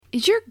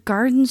Is your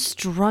garden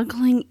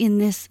struggling in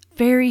this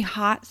very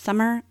hot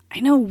summer? I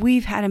know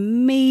we've had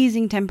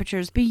amazing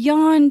temperatures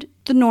beyond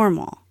the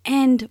normal.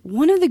 And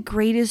one of the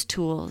greatest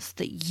tools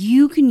that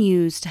you can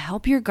use to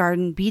help your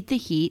garden beat the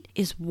heat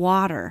is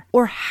water,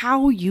 or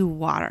how you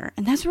water.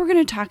 And that's what we're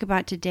going to talk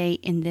about today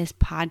in this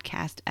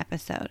podcast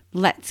episode.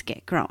 Let's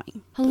get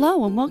growing.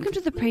 Hello, and welcome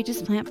to the Pray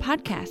Just Plant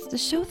podcast, the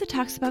show that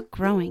talks about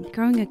growing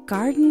a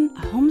garden,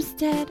 a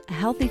homestead, a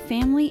healthy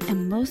family,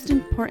 and most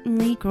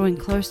importantly, growing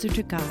closer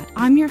to God.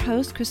 I'm your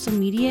host, Crystal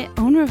Media,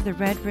 owner of the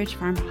Red Ridge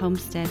Farm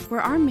Homestead,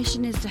 where our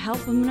mission is to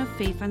help women of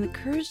faith find the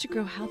courage to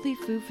grow healthy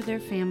food for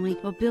their family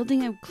while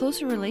building a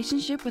closer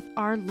relationship with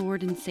our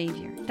Lord and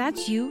Savior.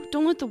 That's you.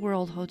 Don't let the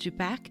world hold you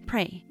back.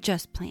 Pray,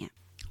 just plant.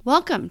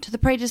 Welcome to the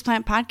Pray Just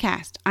Plant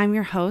podcast. I'm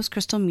your host,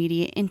 Crystal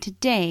Media, and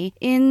today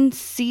in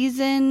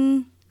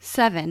season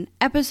 7,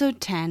 episode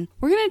 10,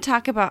 we're going to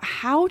talk about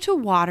how to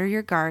water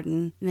your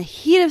garden in the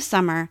heat of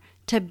summer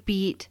to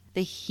beat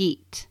the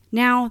heat.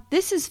 Now,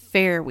 this is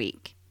Fair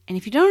Week. And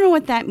if you don't know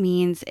what that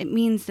means, it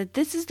means that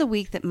this is the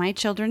week that my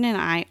children and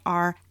I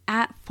are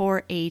at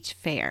 4-H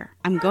fair.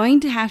 I'm going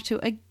to have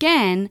to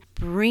again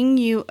bring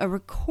you a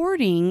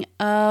recording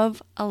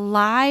of a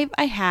live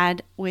I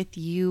had with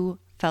you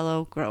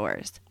fellow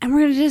growers. And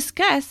we're going to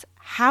discuss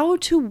how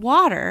to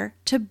water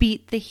to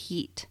beat the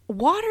heat.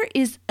 Water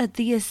is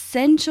the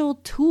essential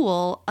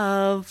tool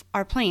of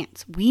our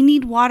plants. We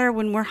need water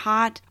when we're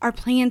hot. Our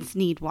plants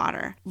need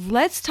water.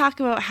 Let's talk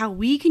about how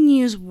we can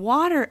use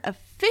water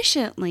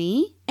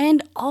efficiently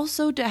and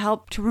also to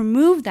help to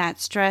remove that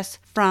stress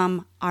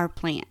from our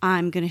plant.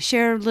 I'm going to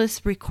share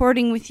this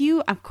recording with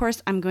you. Of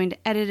course, I'm going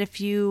to edit a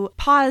few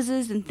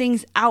pauses and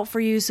things out for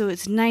you so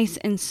it's nice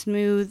and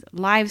smooth.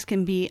 Lives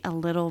can be a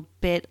little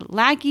bit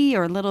laggy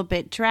or a little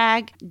bit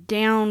drag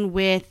down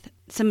with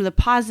some of the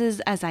pauses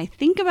as I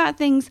think about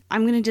things.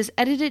 I'm going to just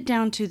edit it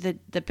down to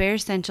the bare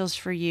essentials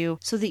for you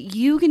so that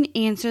you can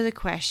answer the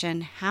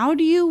question, how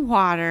do you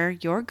water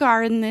your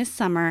garden this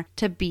summer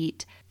to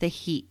beat the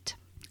heat?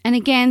 And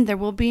again, there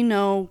will be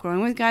no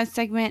Growing with God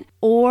segment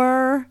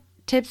or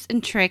tips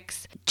and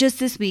tricks just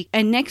this week.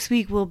 And next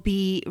week will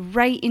be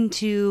right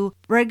into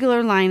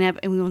regular lineup,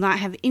 and we will not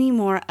have any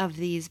more of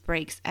these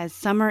breaks as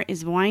summer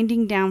is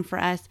winding down for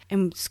us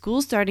and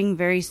school starting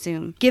very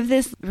soon. Give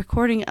this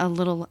recording a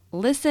little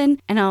listen,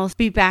 and I'll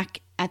be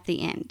back at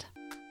the end.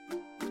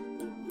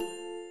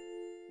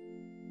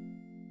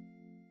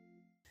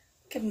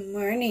 Good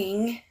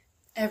morning,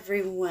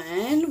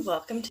 everyone.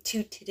 Welcome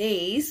to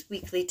today's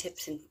weekly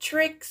tips and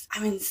tricks.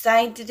 I'm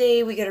inside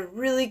today. We got a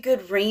really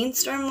good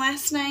rainstorm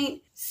last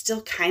night.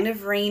 Still kind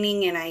of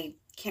raining, and I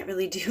can't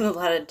really do a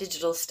lot of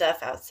digital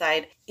stuff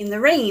outside in the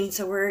rain,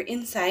 so we're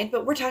inside.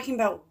 But we're talking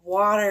about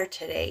water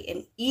today,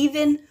 and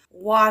even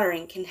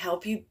watering can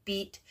help you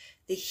beat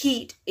the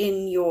heat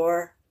in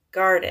your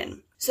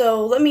garden.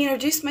 So let me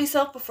introduce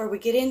myself before we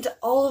get into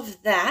all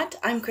of that.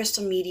 I'm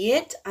Crystal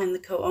Mediate. I'm the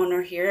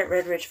co-owner here at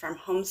Red Ridge Farm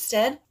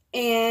Homestead.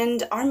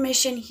 And our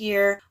mission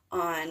here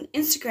on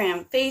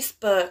Instagram,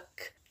 Facebook,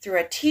 through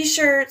our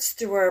t-shirts,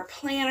 through our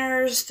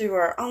planners, through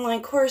our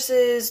online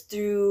courses,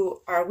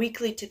 through our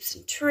weekly tips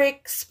and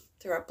tricks,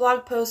 through our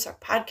blog posts, our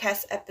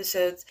podcast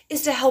episodes,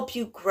 is to help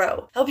you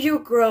grow. Help you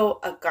grow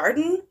a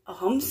garden, a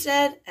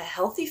homestead, a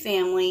healthy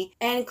family,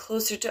 and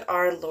closer to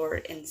our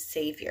Lord and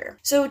Savior.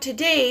 So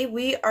today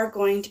we are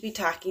going to be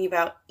talking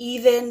about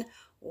even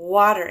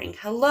watering.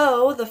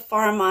 Hello, the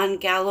farm on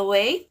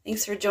Galloway.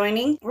 Thanks for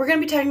joining. We're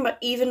going to be talking about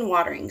even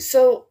watering.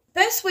 So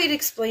best way to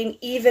explain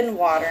even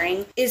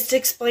watering is to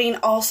explain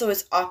also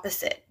its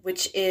opposite,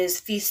 which is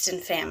feast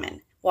and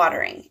famine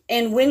watering.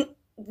 And when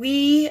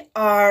we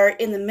are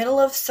in the middle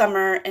of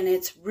summer and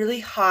it's really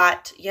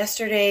hot,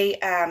 yesterday,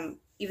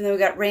 even though we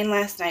got rain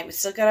last night, we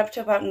still got up to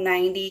about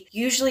 90.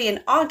 Usually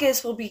in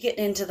August, we'll be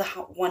getting into the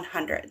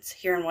 100s,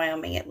 here in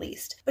Wyoming at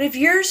least. But if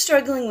you're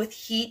struggling with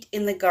heat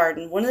in the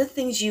garden, one of the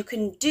things you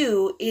can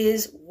do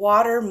is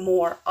water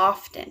more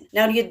often.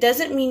 Now, it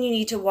doesn't mean you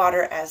need to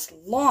water as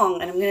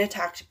long, and I'm going to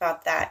talk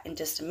about that in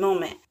just a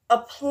moment. A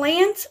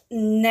plant's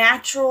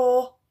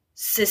natural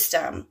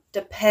system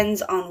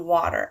depends on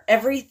water.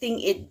 Everything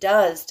it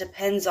does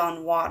depends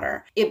on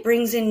water. It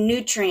brings in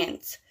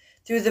nutrients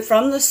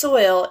from the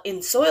soil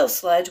in soil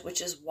sludge,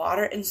 which is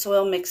water and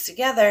soil mixed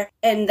together,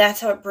 and that's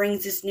how it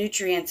brings its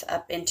nutrients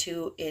up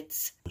into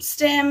its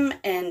stem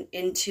and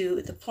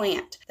into the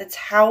plant. That's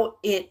how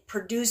it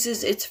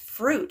produces its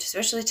fruit,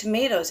 especially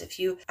tomatoes. If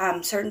you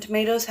certain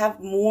tomatoes have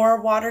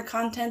more water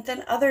content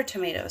than other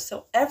tomatoes.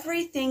 So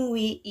everything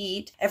we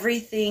eat,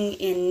 everything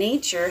in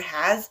nature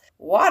has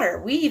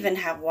water. We even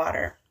have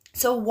water.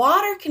 So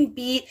water can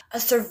be a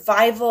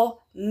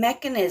survival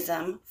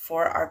mechanism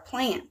for our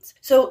plants.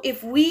 So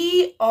if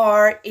we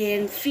are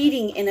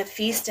feeding in a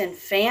feast and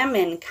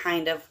famine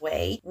kind of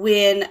way,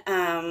 when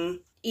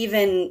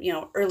even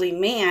early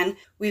man,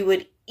 we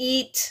would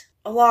eat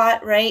a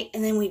lot, right?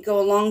 And then we'd go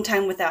a long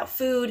time without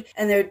food,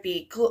 and there'd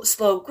be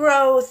slow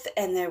growth,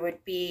 and there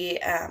would be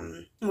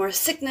more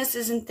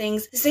sicknesses and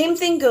things. The same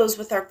thing goes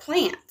with our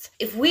plants.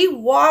 If we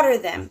water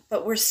them,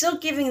 but we're still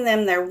giving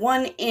them their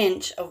 1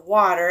 inch of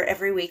water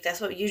every week,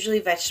 that's what usually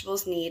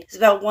vegetables need, is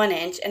about 1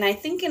 inch. And I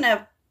think in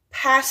a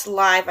past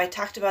live, I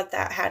talked about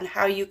that and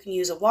how you can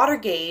use a water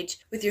gauge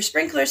with your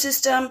sprinkler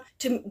system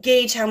to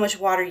gauge how much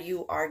water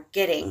you are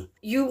getting.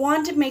 You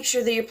want to make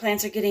sure that your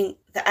plants are getting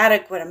the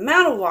adequate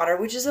amount of water,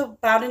 which is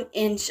about 1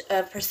 inch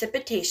of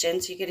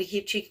precipitation. So you get a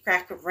cheeky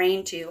crack of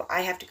rain too.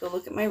 I have to go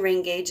look at my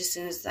rain gauge as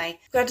soon as I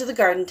got to the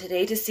garden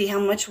today to see how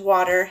much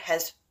water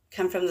has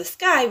come from the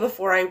sky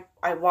before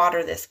I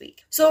water this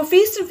week. So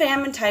feast and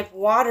famine type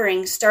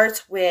watering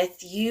starts with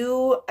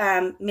you,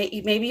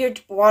 maybe you're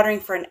watering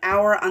for an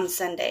hour on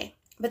Sunday,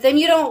 but then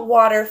you don't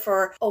water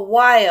for a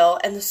while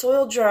and the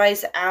soil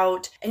dries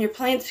out and your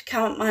plants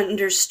come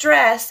under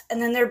stress,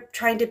 and then they're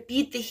trying to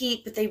beat the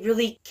heat, but they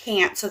really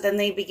can't. So then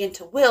they begin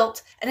to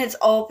wilt, and it's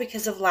all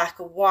because of lack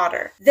of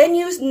water. Then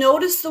you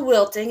notice the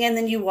wilting and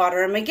then you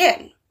water them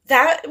again.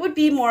 That would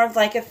be more of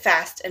like a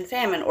fast and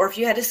famine, or if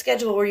you had a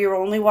schedule where you're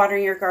only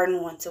watering your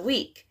garden once a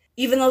week,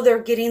 even though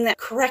they're getting the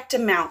correct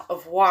amount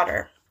of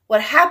water.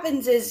 What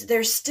happens is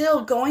they're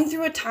still going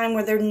through a time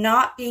where they're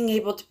not being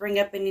able to bring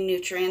up any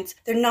nutrients.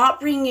 They're not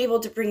being able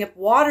to bring up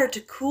water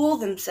to cool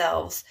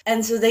themselves.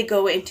 And so they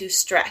go into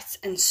stress,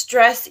 and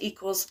stress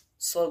equals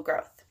slow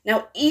growth.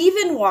 Now,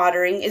 even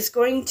watering is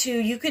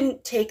you can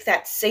take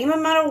that same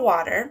amount of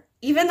water,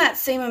 even that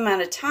same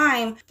amount of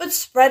time, but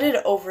spread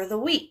it over the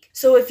week.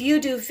 So if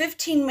you do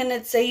 15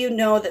 minutes, say you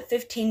know that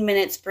 15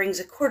 minutes brings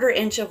a 1/4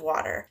 inch of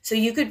water. So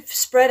you could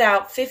spread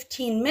out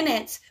 15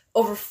 minutes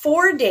over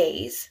 4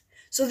 days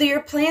so that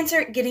your plants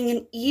are getting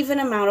an even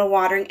amount of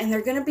watering, and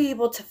they're going to be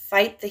able to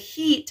fight the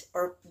heat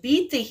or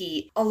beat the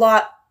heat a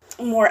lot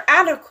more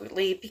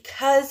adequately,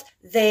 because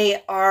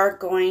they are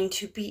going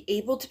to be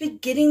able to be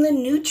getting the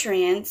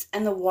nutrients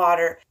and the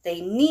water they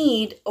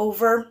need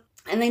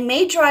and they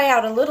may dry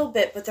out a little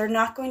bit, but they're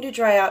not going to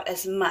dry out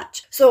as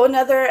much. So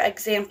another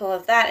example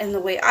of that in the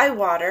way I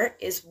water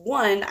is,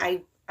 one,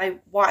 I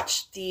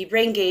watch the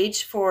rain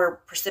gauge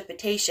for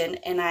precipitation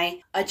and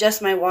I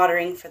adjust my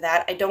watering for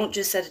that. I don't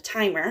just set a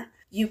timer.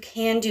 You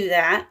can do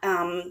that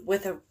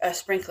with a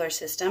sprinkler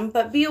system,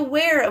 but be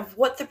aware of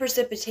what the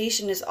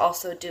precipitation is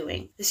also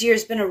doing. This year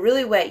has been a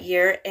really wet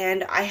year,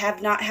 and I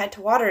have not had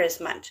to water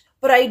as much.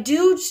 But I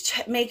do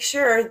make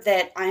sure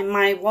that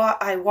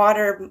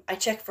I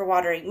check for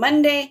watering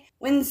Monday,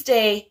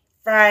 Wednesday,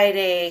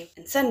 Friday,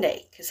 and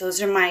Sunday, because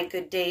those are my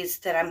good days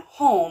that I'm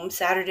home.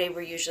 Saturday,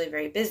 we're usually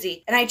very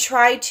busy. And I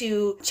try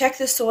to check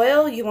the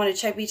soil. You want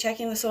to be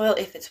checking the soil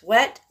if it's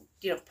wet.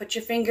 Put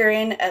your finger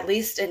in at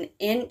least 1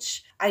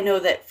 inch. I know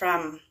that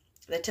from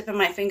the tip of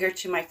my finger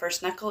to my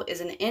first knuckle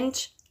is 1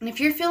 inch. And if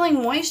you're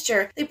feeling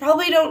moisture, they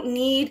probably don't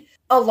need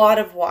a lot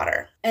of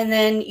water. And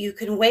then you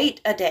can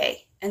wait a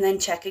day and then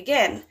check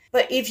again.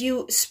 But if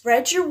you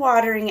spread your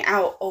watering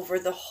out over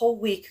the whole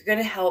week, you're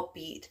going to help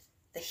beat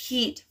the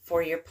heat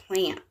for your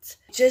plants.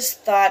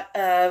 Just thought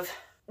of,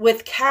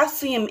 with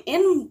calcium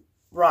in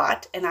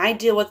rot, and I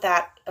deal with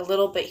that a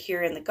little bit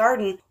here in the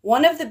garden,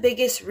 one of the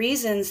biggest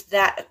reasons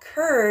that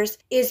occurs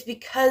is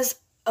because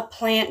a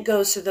plant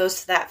goes through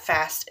that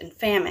fast and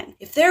famine.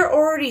 If they're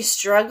already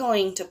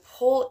struggling to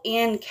pull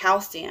in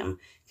calcium,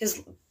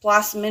 because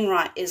blossom end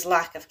rot is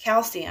lack of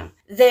calcium,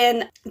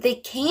 then they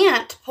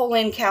can't pull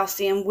in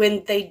calcium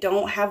when they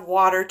don't have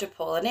water to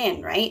pull it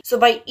in, right? So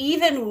by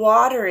even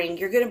watering,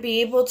 you're going to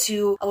be able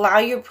to allow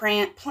your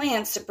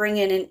plants to bring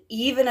in an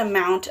even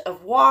amount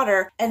of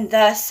water, and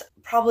thus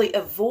probably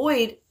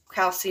avoid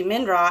calcium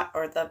end rot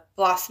or the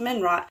blossom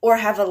end rot, or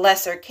have a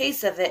lesser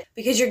case of it,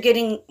 because you're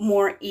getting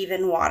more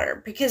even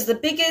water. Because the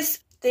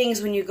biggest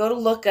things when you go to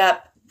look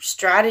up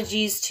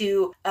strategies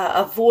to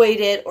avoid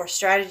it or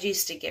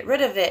strategies to get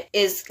rid of it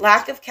is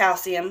lack of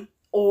calcium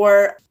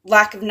or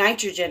lack of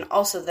nitrogen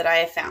also, that I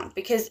have found.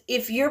 Because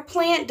if your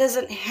plant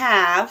doesn't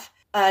have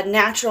a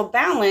natural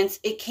balance,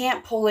 it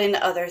can't pull in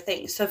other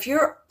things. So if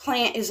your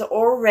plant is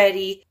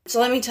already, so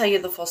let me tell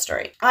you the full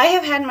story. I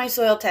have had my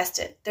soil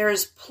tested. There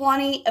is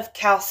plenty of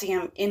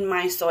calcium in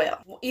my soil.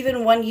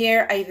 Even one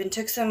year, I even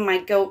took some of my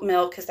goat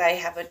milk, because I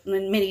have a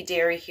mini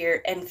dairy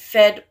here, and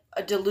fed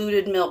a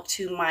diluted milk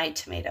to my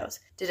tomatoes.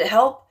 Did it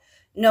help?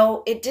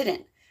 No, it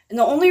didn't. And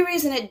the only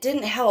reason it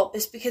didn't help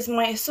is because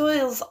my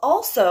soil is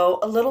also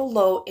a little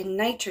low in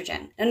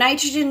nitrogen. Now,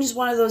 nitrogen is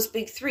one of those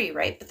big three,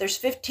 right? But there's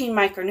 15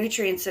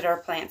 micronutrients that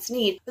our plants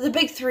need. But the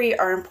big three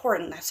are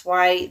important. That's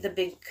why the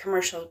big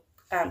commercial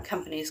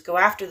companies go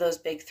after those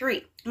big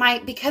three.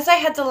 Because I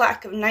had the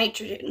lack of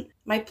nitrogen,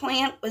 my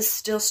plant was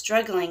still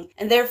struggling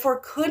and therefore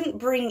couldn't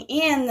bring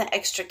in the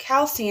extra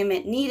calcium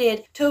it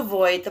needed to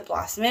avoid the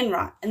blossom end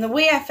rot. And the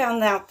way I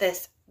found out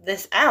this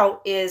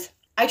out is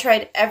I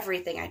tried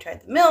everything. I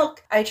tried the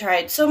milk. I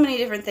tried so many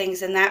different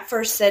things. And that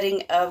first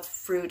setting of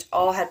fruit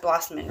all had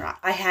blossom end rot.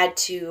 I had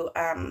to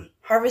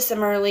harvest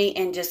them early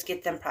and just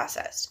get them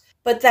processed.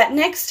 But that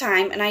next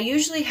time, and I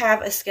usually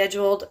have a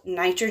scheduled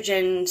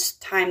nitrogen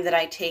time that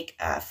I take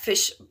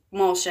fish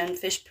emulsion,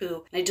 fish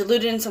poo, and I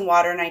dilute it in some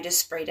water and I just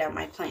spray down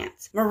my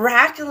plants.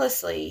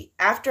 Miraculously,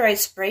 after I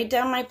sprayed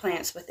down my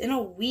plants, within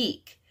a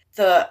week,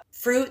 the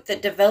fruit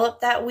that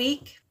developed that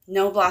week,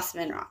 no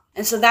blossom and rot.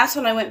 And so that's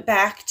when I went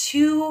back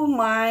to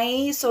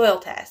my soil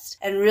test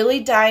and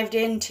really dove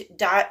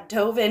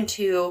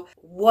into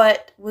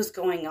what was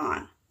going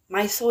on.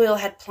 My soil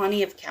had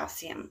plenty of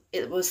calcium.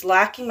 It was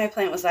lacking, my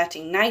plant was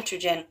lacking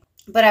nitrogen,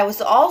 but I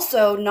was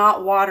also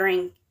not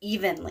watering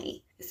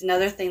evenly. It's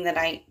another thing that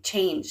I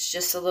changed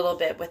just a little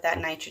bit with that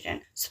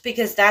nitrogen. So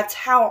because that's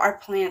how our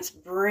plants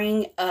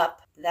bring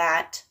up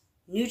that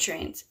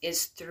nutrients,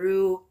 is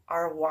through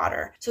our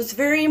water. So it's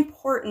very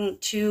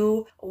important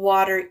to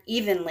water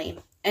evenly.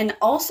 And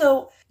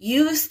also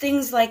use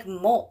things like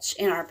mulch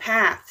in our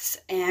paths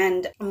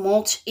and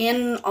mulch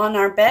on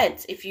our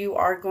beds if you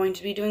are going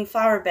to be doing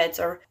flower beds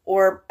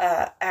or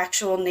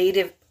actual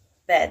native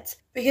beds,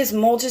 because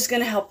mulch is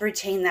going to help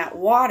retain that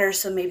water,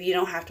 so maybe you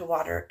don't have to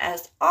water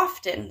as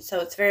often.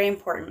 So it's very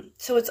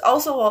important. So it's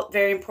also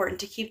very important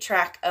to keep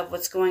track of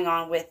what's going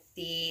on with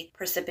the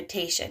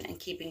precipitation and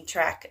keeping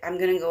track. I'm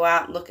going to go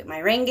out and look at my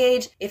rain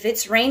gauge. If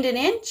it's rained an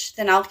inch,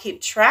 then I'll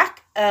keep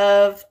track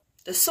of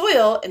the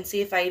soil and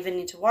see if I even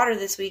need to water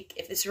this week.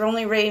 If it's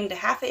only rained a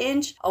half an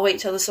inch, I'll wait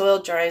till the soil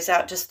dries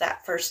out just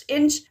that first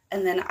inch,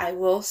 and then I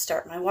will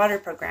start my water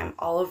program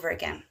all over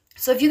again.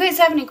 So if you guys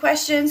have any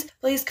questions,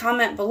 please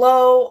comment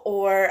below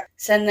or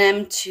send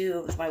them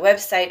to my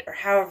website or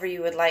however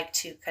you would like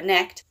to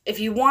connect. If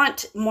you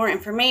want more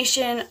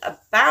information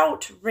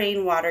about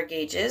rainwater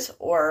gauges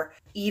or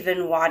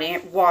even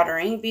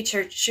watering, be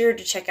sure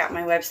to check out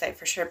my website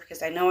for sure,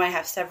 because I know I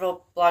have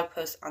several blog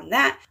posts on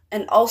that.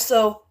 And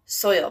also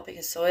soil,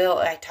 because soil,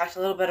 I talked a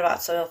little bit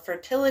about soil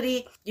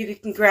fertility. You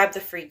can grab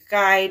the free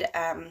guide,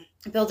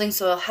 Building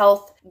Soil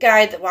Health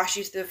guide, that walks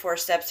you through the 4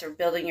 steps of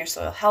building your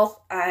soil health,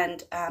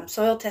 and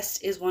soil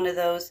test is one of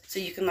those, so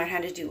you can learn how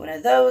to do one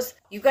of those.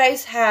 You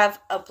guys have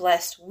a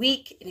blessed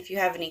week, and if you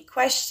have any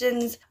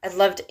questions, I'd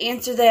love to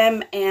answer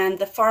them. And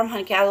the Farm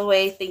Hunt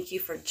Galloway, thank you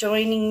for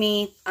joining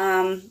me.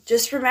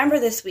 Just remember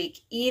this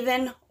week,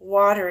 even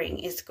watering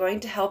is going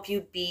to help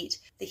you beat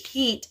the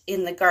heat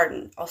in the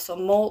garden. Also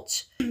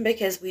mulch,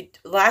 because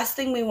last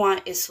thing we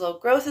want is slow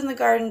growth in the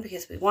garden,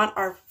 because we want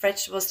our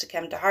vegetables to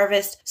come to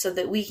harvest so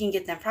that we can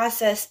get them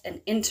processed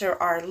and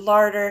enter our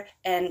larder.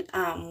 And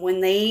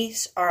when they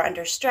are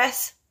under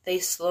stress, they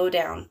slow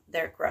down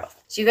their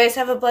growth. So you guys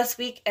have a blessed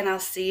week, and I'll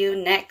see you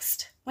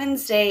next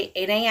Wednesday,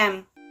 8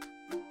 a.m.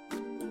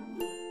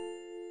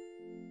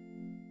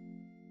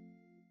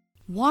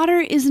 Water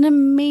is an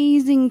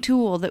amazing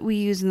tool that we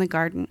use in the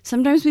garden.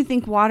 Sometimes we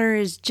think water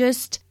is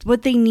just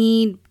what they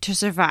need to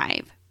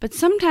survive, but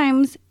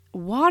sometimes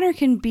water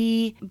can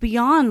be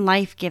beyond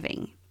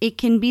life-giving. It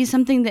can be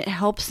something that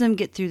helps them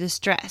get through the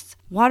stress.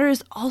 Water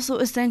is also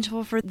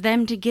essential for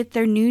them to get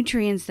their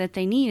nutrients that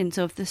they need. And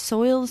so if the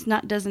soil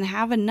doesn't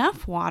have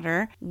enough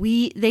water,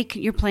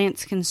 your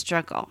plants can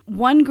struggle.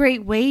 One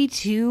great way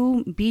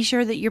to be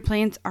sure that your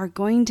plants are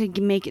going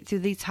to make it through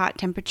these hot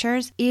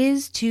temperatures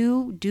is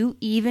to do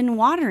even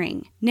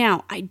watering.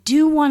 Now, I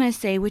do want to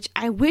say, which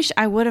I wish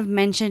I would have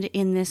mentioned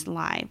in this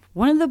live,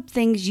 one of the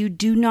things you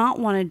do not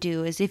want to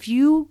do is if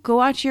you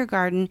go out to your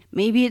garden,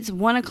 maybe it's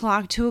 1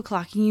 o'clock, 2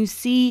 o'clock, and you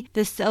see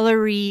the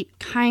celery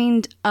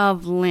kind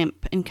of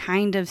limp and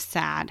kind of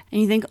sad,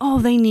 and you think, oh,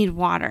 they need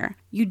water.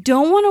 You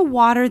don't want to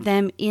water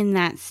them in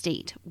that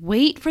state.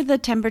 Wait for the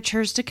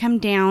temperatures to come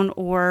down,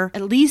 or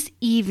at least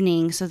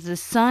evening, so the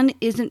sun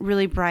isn't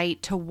really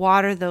bright, to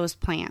water those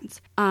plants.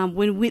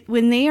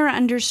 When they are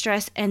under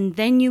stress, and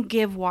then you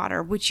give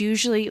water, which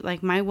usually,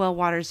 like my well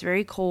water, is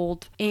very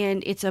cold,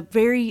 and it's a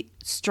very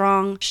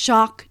strong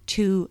shock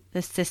to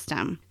the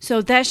system.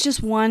 So that's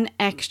just one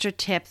extra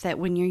tip, that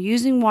when you're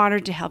using water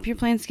to help your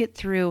plants get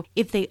through,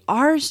 if they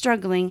are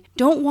struggling,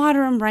 don't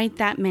water them right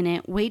that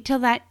minute. Wait till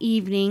that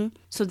evening,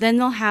 so then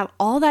they'll have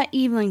all that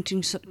evening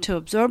to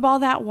absorb all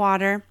that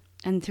water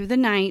and through the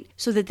night,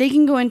 so that they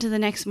can go into the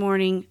next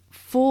morning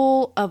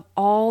full of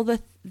all the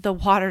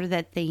water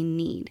that they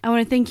need. I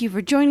want to thank you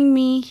for joining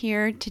me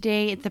here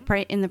today at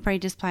in the Pray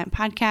Just Plant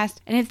podcast.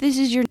 And if this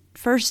is your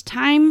first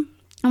time,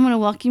 I want to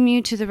welcome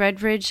you to the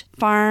Redridge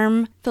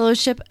Farm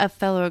Fellowship of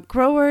Fellow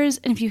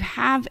Growers. And if you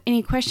have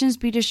any questions,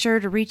 be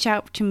sure to reach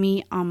out to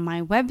me on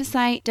my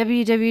website,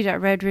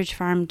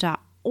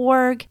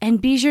 www.redridgefarm.org,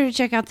 and be sure to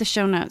check out the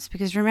show notes,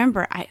 because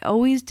remember, I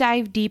always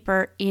dive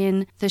deeper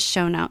in the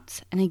show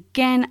notes. And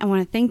again, I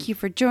want to thank you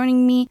for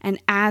joining me.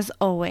 And as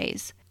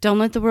always, don't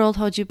let the world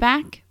hold you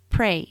back.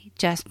 Pray,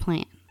 just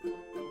plant.